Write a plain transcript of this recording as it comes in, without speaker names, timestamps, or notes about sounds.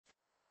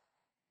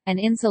An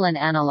insulin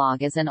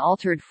analog is an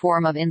altered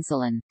form of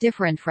insulin,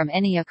 different from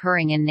any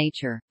occurring in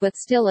nature, but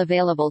still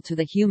available to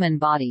the human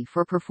body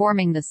for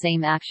performing the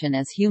same action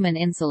as human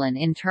insulin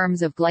in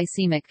terms of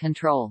glycemic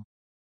control.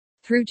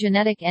 Through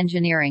genetic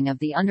engineering of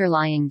the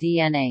underlying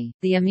DNA,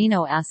 the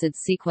amino acid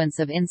sequence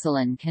of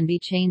insulin can be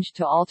changed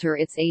to alter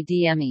its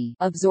ADME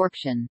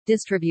absorption,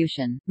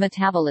 distribution,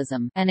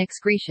 metabolism, and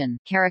excretion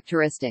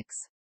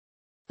characteristics.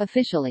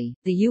 Officially,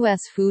 the U.S.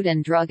 Food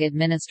and Drug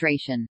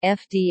Administration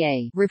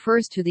 (FDA)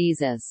 refers to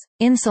these as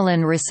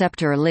insulin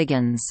receptor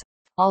ligands,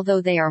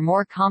 although they are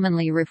more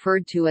commonly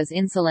referred to as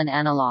insulin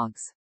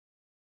analogs.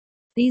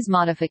 These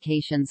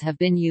modifications have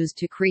been used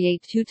to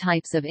create two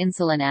types of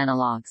insulin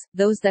analogs,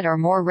 those that are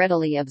more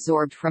readily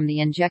absorbed from the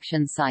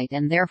injection site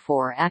and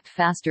therefore act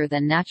faster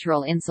than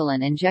natural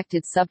insulin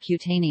injected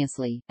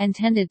subcutaneously,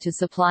 intended to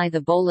supply the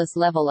bolus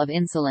level of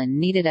insulin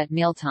needed at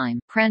mealtime,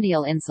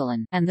 prandial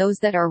insulin, and those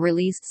that are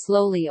released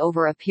slowly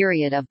over a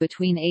period of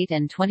between 8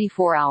 and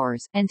 24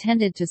 hours,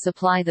 intended to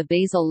supply the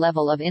basal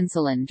level of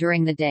insulin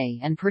during the day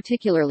and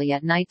particularly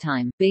at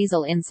nighttime,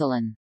 basal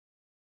insulin.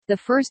 The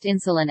first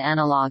insulin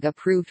analog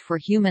approved for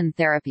human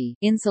therapy,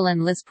 insulin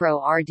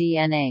Lispro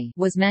rDNA,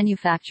 was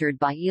manufactured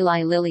by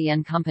Eli Lilly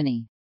and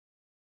Company.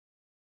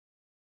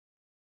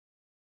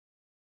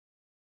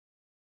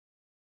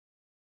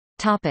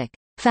 Topic: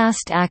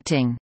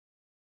 Fast-acting.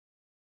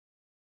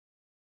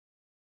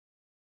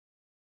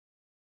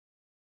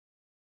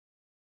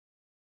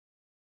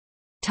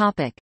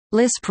 Topic: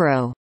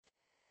 Lispro.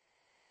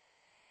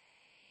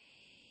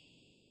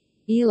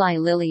 Eli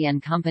Lilly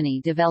and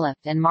Company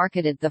developed and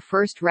marketed the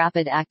first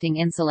rapid-acting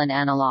insulin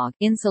analog,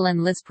 insulin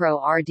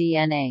Lispro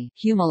rDNA,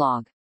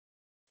 Humalog.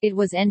 It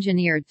was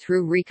engineered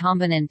through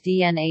recombinant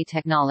DNA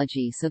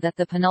technology so that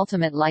the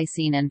penultimate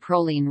lysine and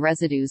proline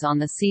residues on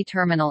the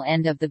C-terminal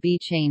end of the B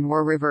chain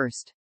were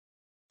reversed.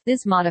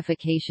 This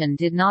modification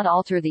did not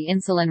alter the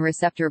insulin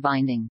receptor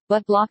binding,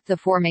 but blocked the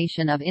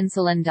formation of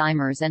insulin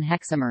dimers and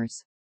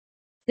hexamers.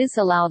 This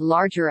allowed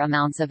larger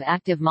amounts of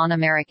active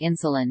monomeric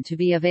insulin to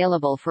be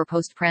available for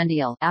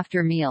postprandial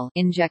after meal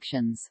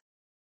injections.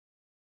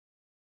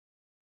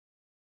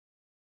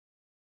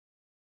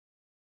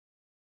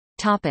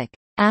 Topic: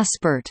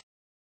 Aspart.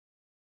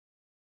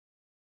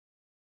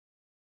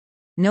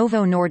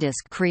 Novo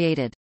Nordisk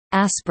created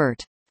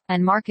Aspart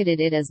and marketed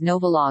it as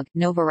Novolog,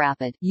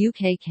 Novorapid,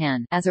 UK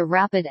Can, as a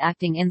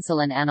rapid-acting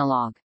insulin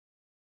analog.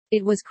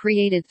 It was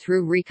created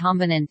through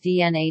recombinant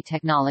DNA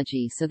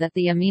technology so that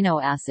the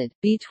amino acid,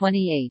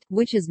 B28,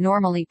 which is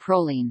normally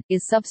proline,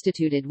 is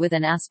substituted with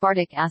an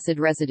aspartic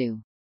acid residue.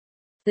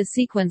 The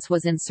sequence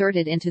was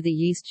inserted into the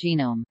yeast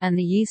genome, and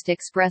the yeast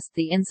expressed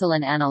the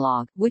insulin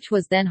analog, which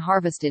was then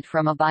harvested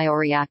from a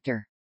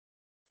bioreactor.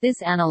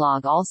 This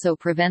analog also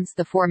prevents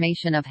the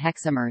formation of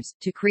hexamers,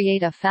 to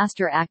create a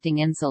faster-acting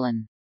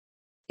insulin.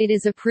 It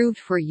is approved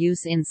for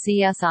use in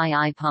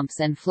CSII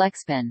pumps and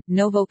FlexPen,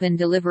 Novopen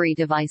delivery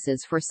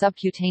devices for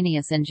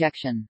subcutaneous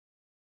injection.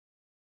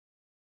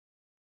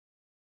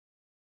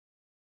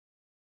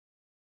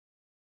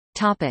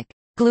 Topic: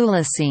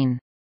 Glulisine.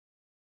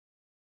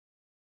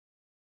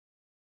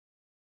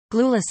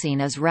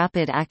 Glulisine is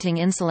rapid-acting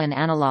insulin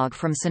analog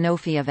from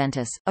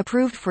Sanofi-Aventis,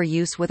 approved for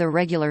use with a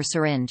regular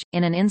syringe,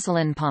 in an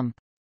insulin pump.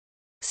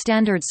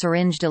 Standard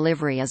syringe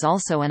delivery is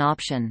also an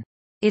option.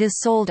 It is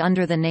sold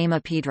under the name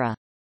Apidra.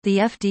 The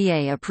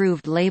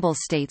FDA-approved label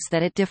states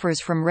that it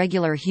differs from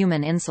regular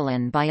human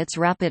insulin by its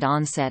rapid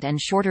onset and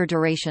shorter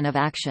duration of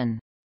action.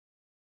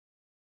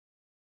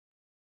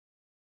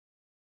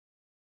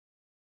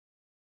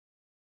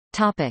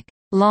 Topic: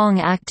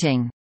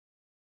 Long-acting.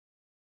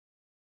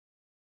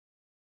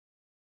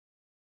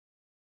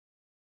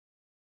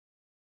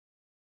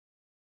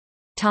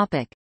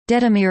 Topic: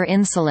 Detemir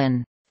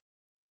insulin.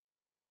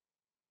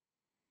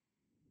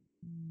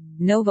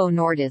 Novo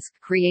Nordisk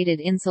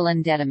created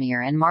insulin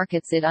Detemir and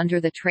markets it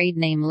under the trade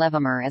name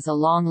Levemir as a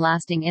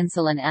long-lasting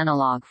insulin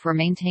analog for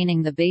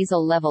maintaining the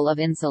basal level of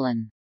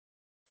insulin.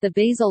 The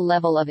basal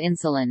level of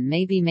insulin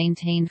may be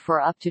maintained for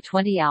up to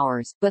 20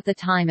 hours, but the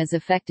time is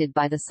affected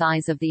by the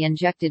size of the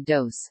injected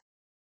dose.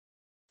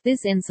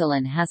 This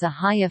insulin has a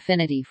high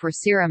affinity for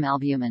serum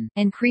albumin,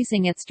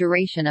 increasing its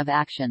duration of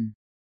action.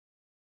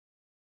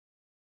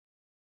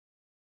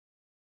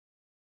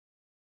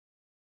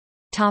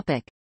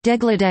 Topic: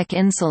 Degludec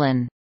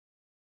insulin.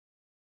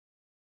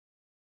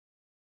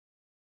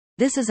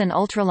 This is an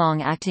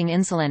ultra-long-acting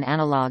insulin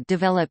analog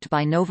developed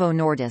by Novo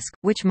Nordisk,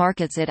 which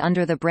markets it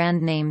under the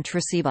brand name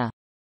Tresiba.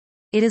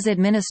 It is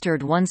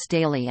administered once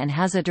daily and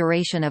has a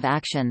duration of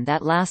action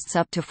that lasts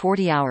up to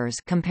 40 hours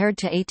compared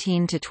to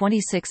 18 to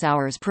 26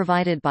 hours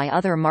provided by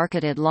other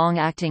marketed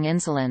long-acting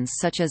insulins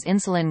such as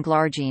insulin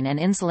Glargine and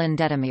insulin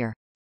Detemir.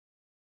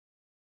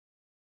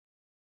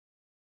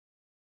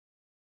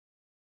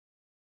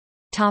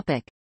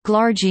 Topic: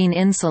 Glargine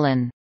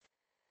insulin.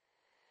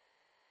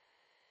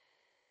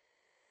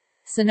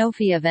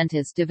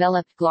 Sanofi-Aventis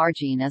developed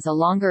Glargine as a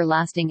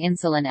longer-lasting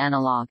insulin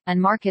analog,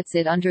 and markets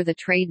it under the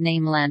trade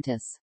name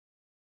Lantus.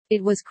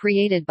 It was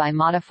created by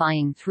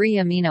modifying 3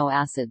 amino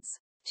acids.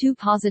 Two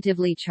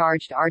positively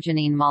charged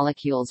arginine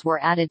molecules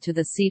were added to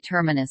the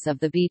C-terminus of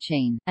the B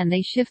chain, and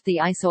they shift the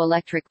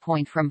isoelectric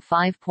point from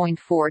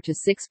 5.4 to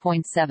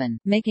 6.7,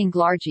 making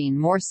glargine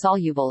more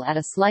soluble at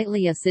a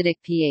slightly acidic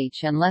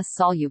pH and less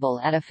soluble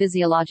at a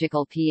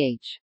physiological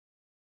pH.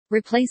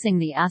 Replacing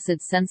the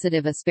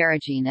acid-sensitive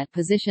asparagine at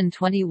position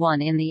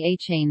 21 in the A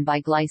chain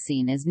by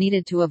glycine is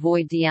needed to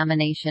avoid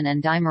deamination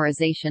and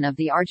dimerization of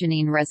the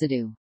arginine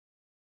residue.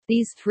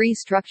 These three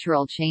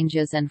structural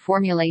changes and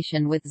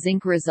formulation with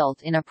zinc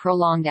result in a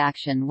prolonged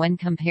action when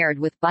compared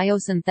with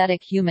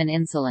biosynthetic human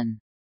insulin.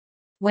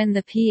 When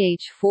the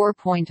pH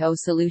 4.0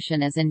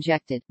 solution is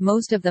injected,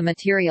 most of the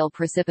material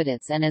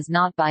precipitates and is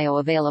not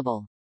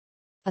bioavailable.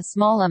 A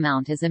small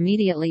amount is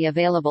immediately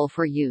available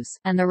for use,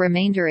 and the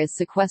remainder is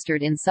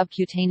sequestered in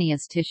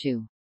subcutaneous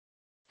tissue.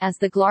 As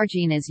the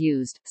glargine is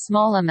used,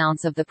 small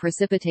amounts of the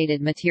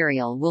precipitated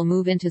material will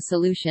move into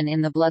solution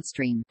in the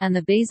bloodstream, and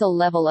the basal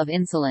level of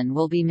insulin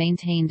will be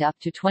maintained up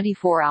to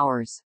 24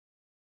 hours.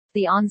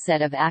 The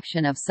onset of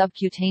action of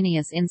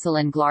subcutaneous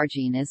insulin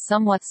glargine is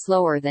somewhat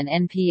slower than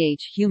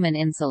NPH human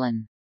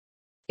insulin.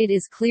 It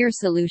is clear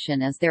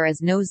solution as there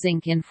is no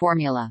zinc in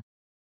formula.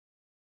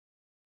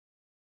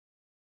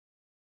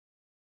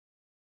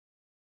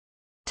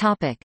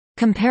 Topic: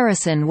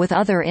 Comparison with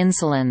other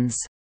insulins.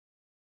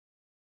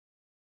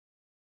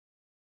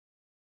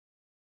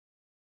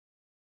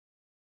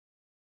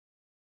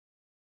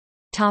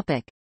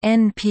 Topic: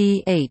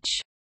 NPH.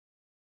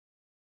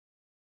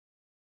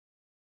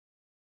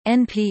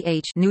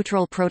 NPH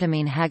neutral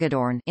protamine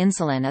hagedorn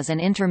insulin is an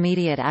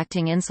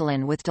intermediate-acting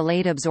insulin with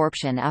delayed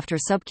absorption after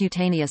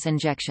subcutaneous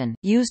injection,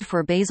 used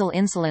for basal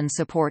insulin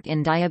support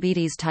in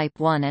diabetes type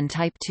 1 and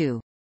type 2.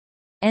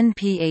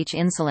 NPH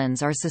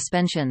insulins are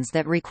suspensions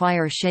that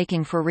require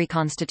shaking for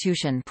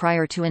reconstitution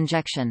prior to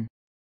injection.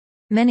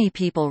 Many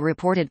people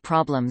reported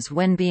problems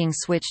when being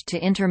switched to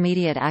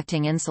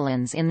intermediate-acting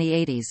insulins in the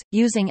 80s,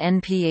 using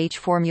NPH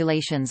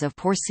formulations of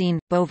porcine,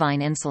 bovine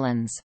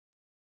insulins.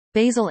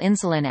 Basal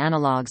insulin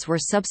analogues were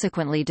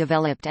subsequently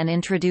developed and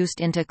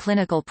introduced into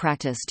clinical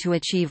practice to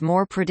achieve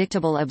more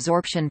predictable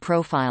absorption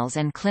profiles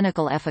and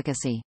clinical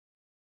efficacy.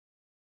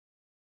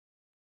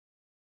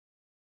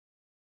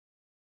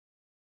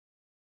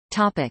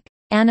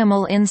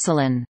 Animal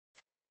insulin.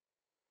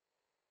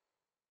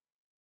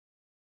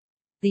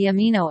 The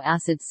amino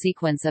acid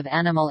sequence of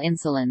animal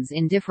insulins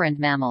in different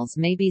mammals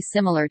may be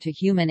similar to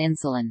human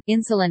insulin.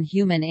 Insulin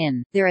human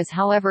in. There is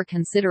however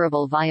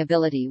considerable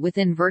viability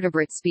within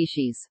vertebrate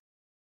species.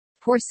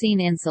 Porcine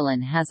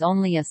insulin has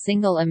only a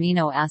single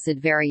amino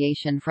acid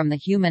variation from the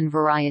human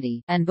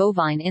variety, and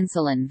bovine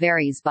insulin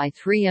varies by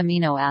 3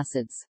 amino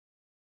acids.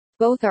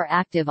 Both are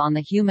active on the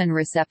human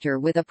receptor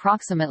with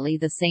approximately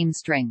the same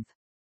strength.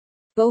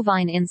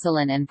 Bovine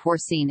insulin and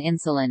porcine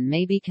insulin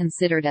may be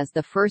considered as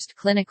the first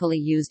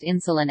clinically used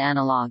insulin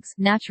analogues,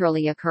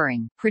 naturally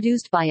occurring,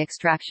 produced by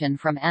extraction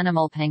from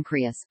animal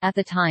pancreas, at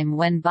the time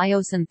when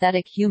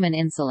biosynthetic human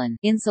insulin,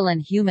 insulin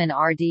human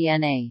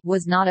rDNA,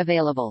 was not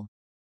available.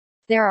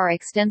 There are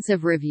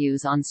extensive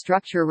reviews on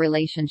structure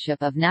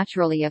relationship of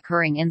naturally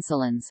occurring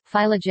insulins,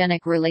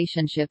 phylogenetic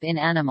relationship in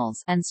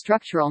animals, and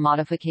structural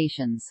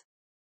modifications.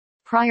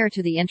 Prior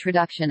to the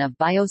introduction of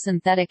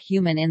biosynthetic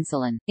human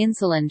insulin,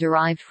 insulin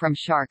derived from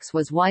sharks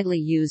was widely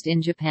used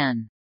in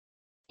Japan.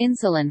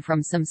 Insulin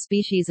from some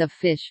species of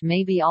fish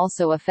may be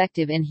also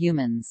effective in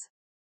humans.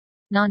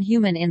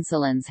 Non-human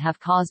insulins have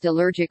caused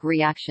allergic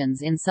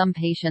reactions in some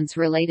patients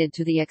related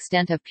to the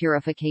extent of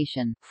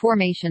purification.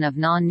 Formation of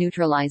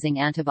non-neutralizing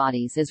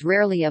antibodies is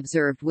rarely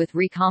observed with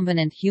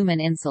recombinant human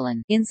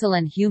insulin,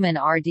 insulin human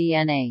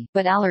rDNA,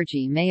 but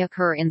allergy may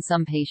occur in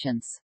some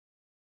patients.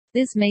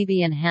 This may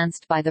be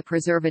enhanced by the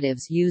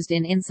preservatives used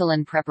in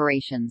insulin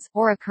preparations,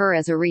 or occur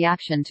as a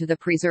reaction to the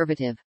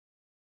preservative.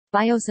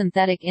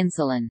 Biosynthetic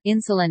insulin,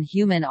 insulin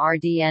human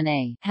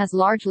rDNA, has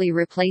largely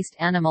replaced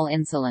animal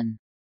insulin.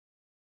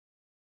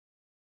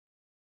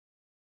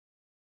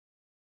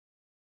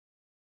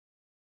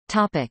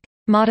 Topic: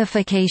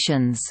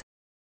 Modifications.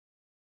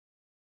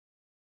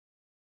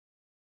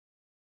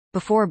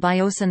 Before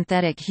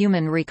biosynthetic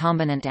human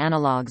recombinant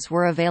analogues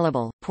were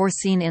available,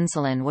 porcine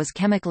insulin was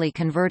chemically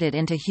converted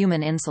into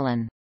human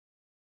insulin.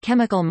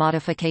 Chemical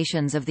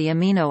modifications of the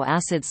amino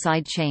acid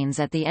side chains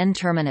at the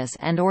N-terminus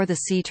and/or the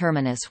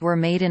C-terminus were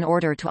made in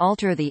order to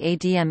alter the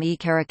ADME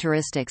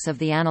characteristics of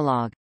the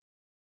analog.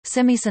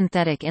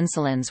 Semisynthetic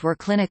insulins were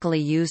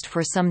clinically used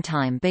for some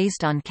time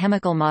based on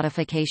chemical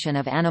modification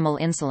of animal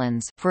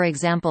insulins, for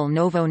example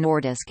Novo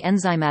Nordisk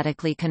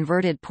enzymatically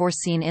converted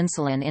porcine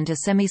insulin into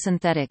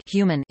semisynthetic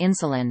human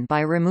insulin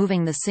by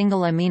removing the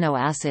single amino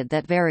acid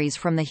that varies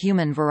from the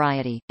human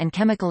variety, and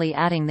chemically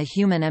adding the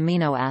human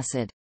amino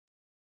acid.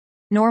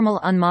 Normal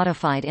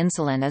unmodified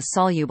insulin is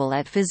soluble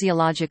at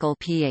physiological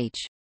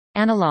pH.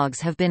 Analogues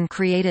have been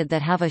created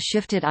that have a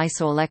shifted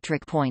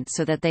isoelectric point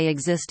so that they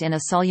exist in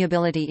a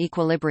solubility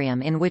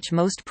equilibrium in which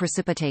most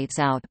precipitates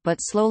out, but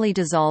slowly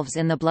dissolves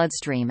in the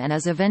bloodstream and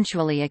is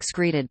eventually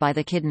excreted by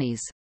the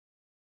kidneys.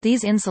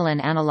 These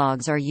insulin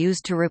analogues are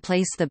used to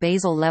replace the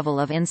basal level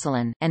of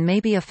insulin, and may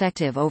be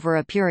effective over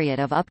a period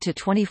of up to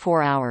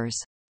 24 hours.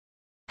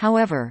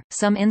 However,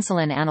 some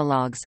insulin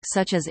analogues,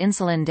 such as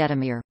insulin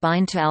Detemir,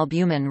 bind to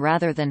albumin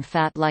rather than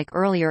fat like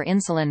earlier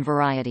insulin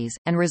varieties,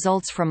 and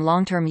results from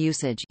long-term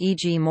usage,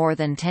 e.g. more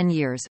than 10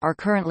 years, are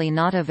currently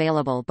not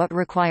available but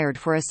required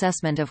for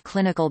assessment of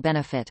clinical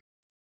benefit.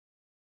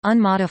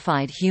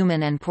 Unmodified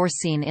human and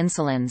porcine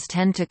insulins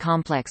tend to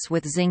complex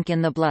with zinc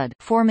in the blood,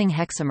 forming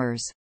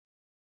hexamers.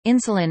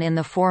 Insulin in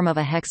the form of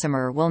a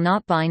hexamer will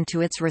not bind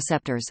to its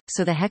receptors,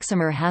 so the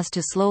hexamer has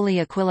to slowly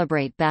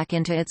equilibrate back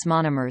into its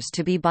monomers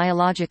to be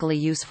biologically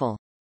useful.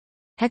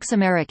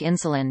 Hexameric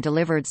insulin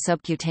delivered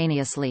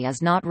subcutaneously is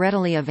not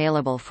readily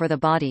available for the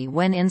body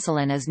when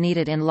insulin is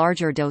needed in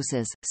larger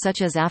doses,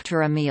 such as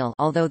after a meal,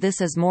 although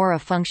this is more a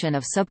function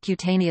of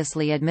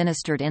subcutaneously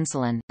administered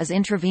insulin, as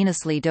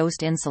intravenously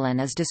dosed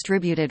insulin is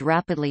distributed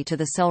rapidly to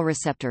the cell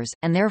receptors,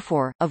 and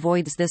therefore,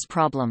 avoids this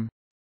problem.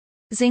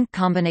 Zinc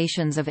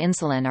combinations of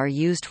insulin are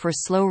used for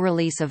slow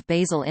release of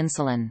basal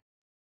insulin.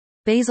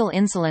 Basal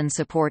insulin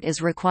support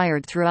is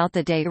required throughout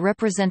the day,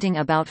 representing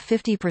about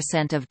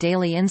 50% of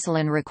daily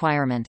insulin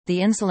requirement. The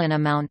insulin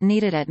amount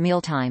needed at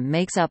mealtime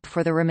makes up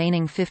for the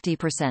remaining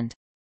 50%.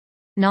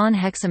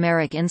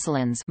 Non-hexameric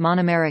insulins,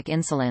 monomeric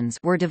insulins,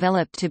 were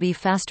developed to be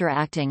faster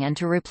acting and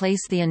to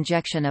replace the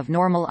injection of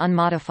normal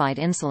unmodified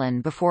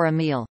insulin before a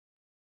meal.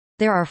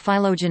 There are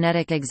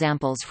phylogenetic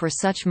examples for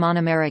such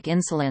monomeric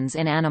insulins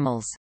in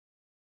animals.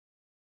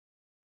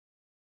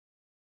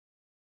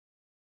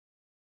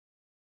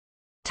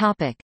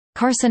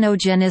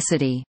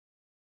 Carcinogenicity.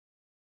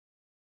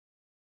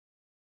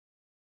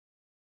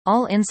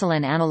 All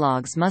insulin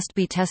analogues must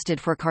be tested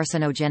for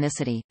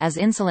carcinogenicity, as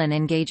insulin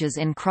engages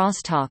in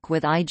cross-talk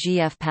with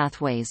IGF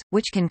pathways,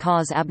 which can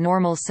cause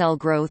abnormal cell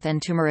growth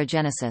and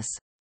tumorigenesis.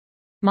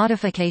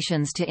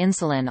 Modifications to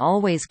insulin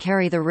always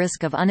carry the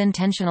risk of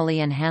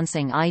unintentionally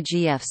enhancing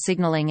IGF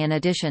signaling in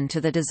addition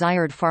to the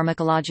desired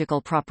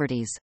pharmacological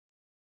properties.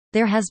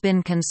 There has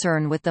been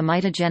concern with the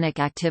mitogenic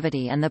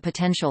activity and the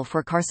potential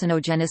for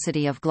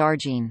carcinogenicity of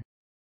Glargine.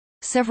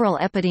 Several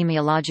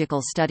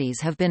epidemiological studies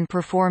have been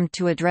performed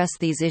to address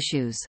these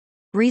issues.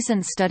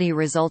 Recent study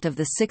result of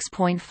the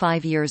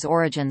 6.5 years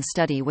origin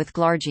study with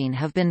Glargine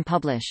have been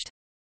published.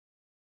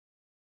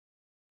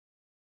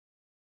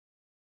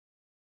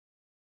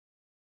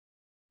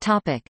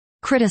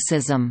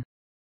 Criticism.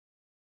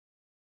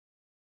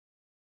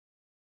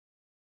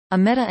 A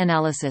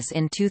meta-analysis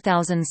in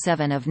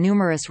 2007 of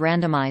numerous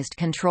randomized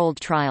controlled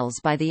trials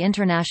by the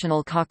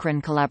International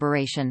Cochrane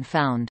Collaboration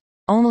found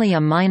only a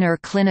minor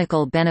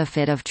clinical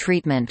benefit of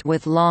treatment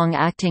with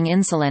long-acting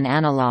insulin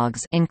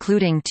analogues,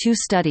 including 2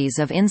 studies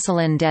of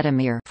insulin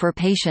Detemir for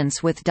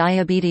patients with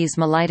diabetes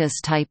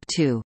mellitus type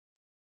 2,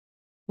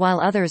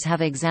 while others have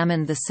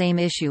examined the same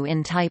issue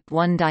in type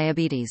 1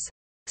 diabetes.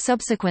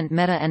 Subsequent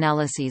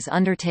meta-analyses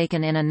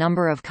undertaken in a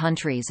number of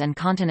countries and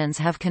continents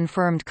have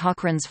confirmed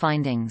Cochrane's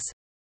findings.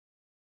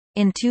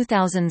 In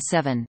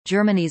 2007,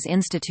 Germany's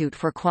Institute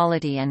for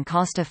Quality and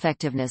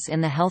Cost-Effectiveness in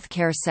the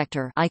Healthcare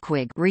Sector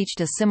reached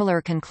a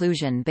similar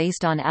conclusion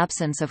based on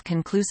absence of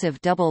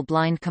conclusive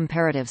double-blind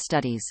comparative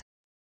studies.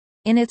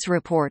 In its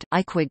report,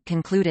 IQWiG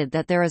concluded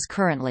that there is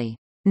currently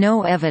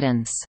no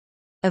evidence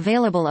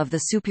available of the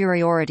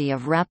superiority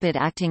of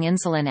rapid-acting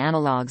insulin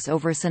analogues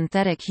over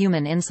synthetic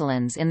human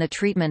insulins in the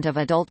treatment of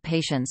adult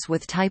patients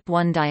with type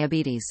 1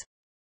 diabetes.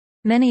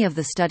 Many of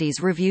the studies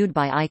reviewed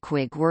by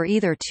IQWiG were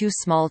either too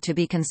small to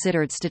be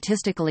considered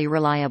statistically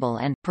reliable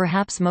and,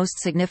 perhaps most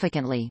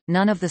significantly,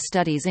 none of the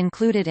studies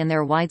included in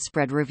their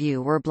widespread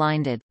review were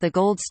blinded, the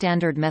gold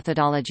standard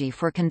methodology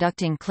for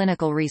conducting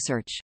clinical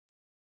research.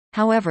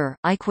 However,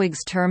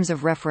 IQWiG's terms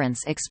of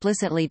reference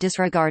explicitly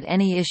disregard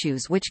any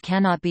issues which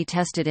cannot be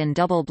tested in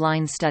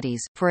double-blind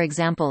studies, for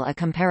example a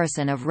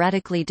comparison of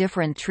radically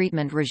different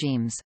treatment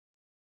regimes.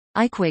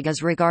 IQWiG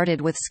is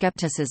regarded with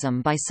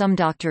skepticism by some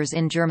doctors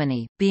in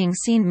Germany, being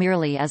seen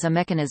merely as a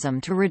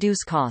mechanism to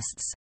reduce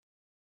costs.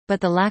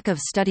 But the lack of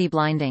study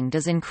blinding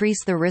does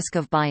increase the risk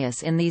of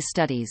bias in these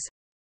studies.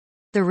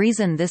 The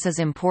reason this is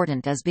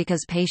important is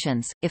because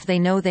patients, if they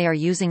know they are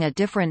using a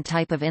different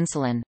type of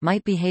insulin,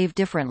 might behave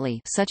differently,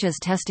 such as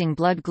testing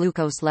blood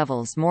glucose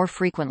levels more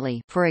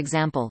frequently, for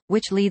example,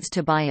 which leads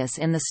to bias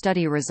in the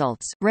study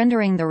results,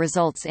 rendering the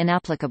results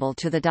inapplicable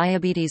to the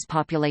diabetes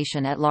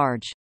population at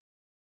large.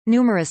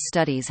 Numerous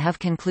studies have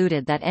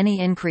concluded that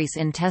any increase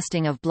in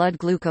testing of blood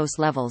glucose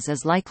levels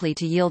is likely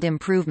to yield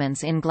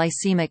improvements in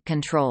glycemic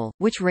control,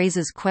 which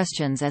raises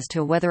questions as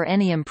to whether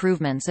any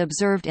improvements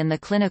observed in the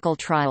clinical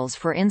trials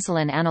for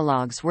insulin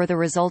analogues were the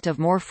result of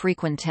more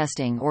frequent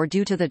testing or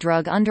due to the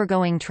drug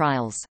undergoing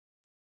trials.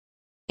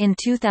 In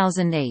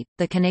 2008,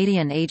 the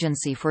Canadian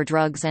Agency for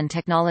Drugs and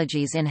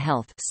Technologies in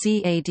Health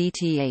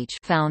 (CADTH)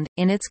 found,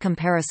 in its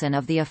comparison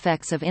of the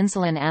effects of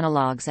insulin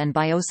analogues and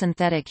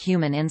biosynthetic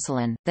human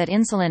insulin, that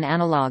insulin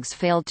analogues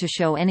failed to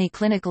show any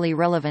clinically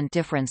relevant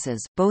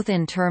differences, both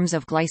in terms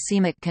of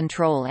glycemic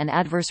control and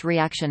adverse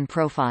reaction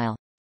profile.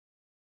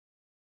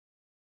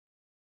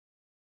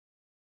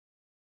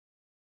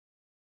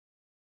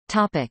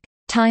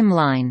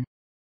 Timeline.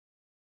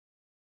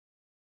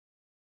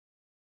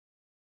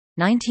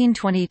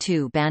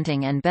 1922 –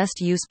 Banting and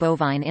best-use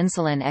bovine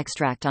insulin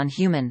extract on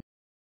human.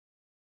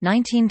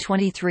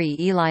 1923 –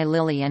 Eli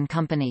Lilly and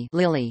Company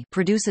Lilly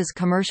produces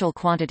commercial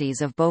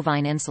quantities of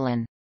bovine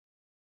insulin.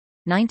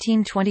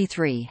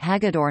 1923 –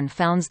 Hagedorn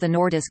founds the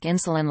Nordisk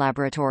Insulin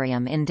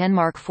Laboratorium in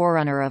Denmark,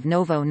 forerunner of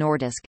Novo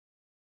Nordisk.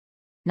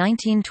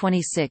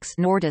 1926 –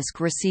 Nordisk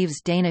receives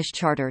Danish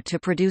charter to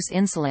produce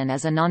insulin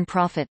as a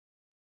non-profit.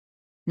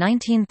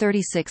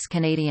 1936 –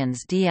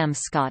 Canadians D. M.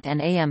 Scott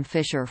and A. M.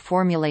 Fisher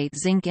formulate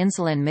zinc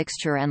insulin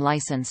mixture and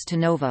license to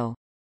Novo.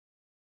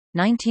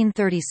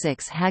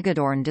 1936 –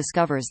 Hagedorn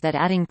discovers that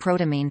adding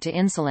protamine to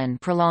insulin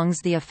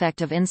prolongs the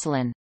effect of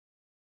insulin.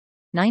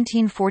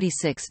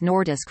 1946 –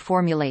 Nordisk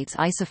formulates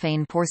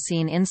isophane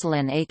porcine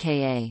insulin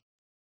aka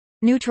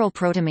neutral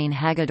protamine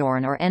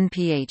Hagedorn or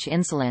NPH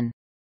insulin.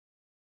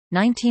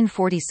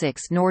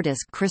 1946 –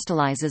 Nordisk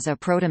crystallizes a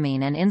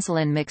protamine and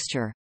insulin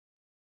mixture.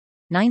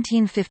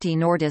 1950 –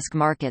 Nordisk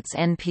markets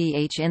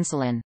NPH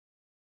insulin.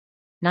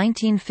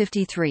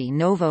 1953 –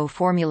 Novo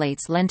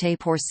formulates lente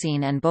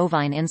porcine and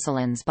bovine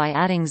insulins by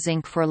adding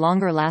zinc for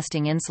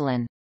longer-lasting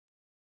insulin.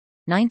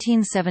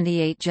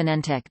 1978 –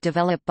 Genentech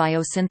develop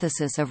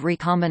biosynthesis of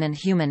recombinant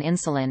human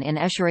insulin in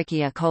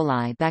Escherichia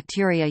coli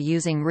bacteria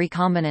using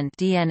recombinant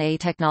DNA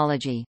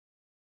technology.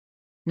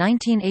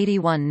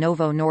 1981 –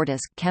 Novo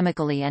Nordisk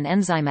chemically and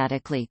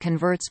enzymatically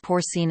converts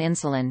porcine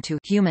insulin to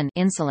human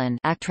insulin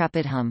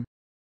actrapidum.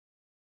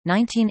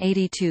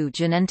 1982 –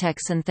 Genentech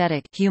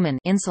synthetic human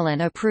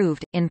insulin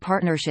approved, in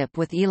partnership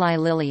with Eli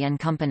Lilly and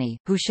Company,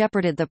 who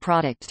shepherded the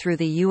product through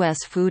the U.S.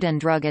 Food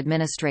and Drug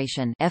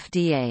Administration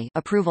 (FDA)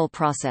 approval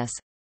process.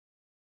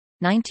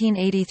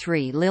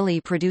 1983 – Lilly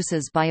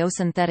produces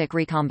biosynthetic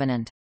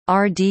recombinant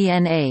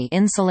rDNA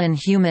insulin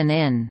human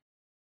in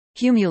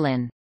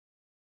Humulin.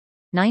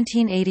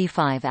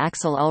 1985 –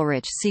 Axel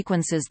Ulrich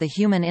sequences the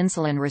human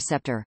insulin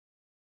receptor.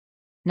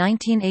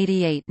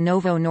 1988 –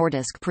 Novo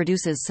Nordisk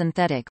produces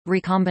synthetic,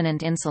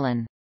 recombinant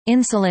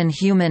insulin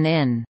human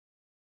in.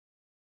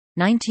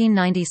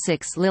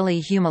 1996 –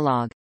 Lilly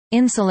Humalog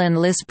insulin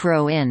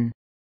Lispro in,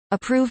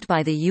 approved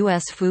by the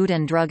U.S. Food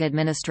and Drug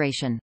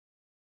Administration.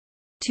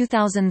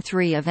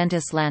 2003 –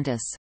 Aventis Lantus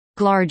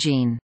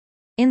Glargine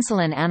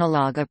insulin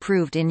analog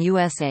approved in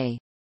USA.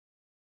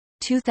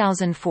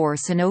 2004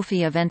 –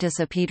 Sanofi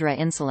Aventis Apidra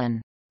insulin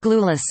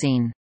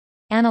Glulisine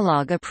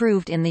analog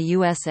approved in the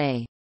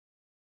USA.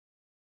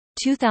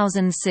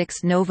 2006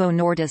 – Novo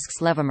Nordisk's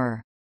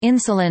Levemir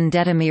insulin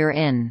Detemir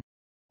in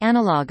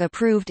analog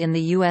approved in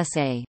the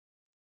USA.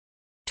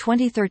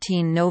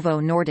 2013 –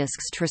 Novo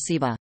Nordisk's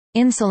Tresiba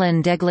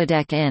insulin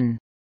Degludec in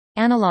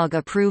analog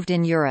approved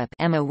in Europe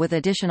EMA with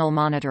additional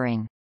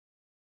monitoring.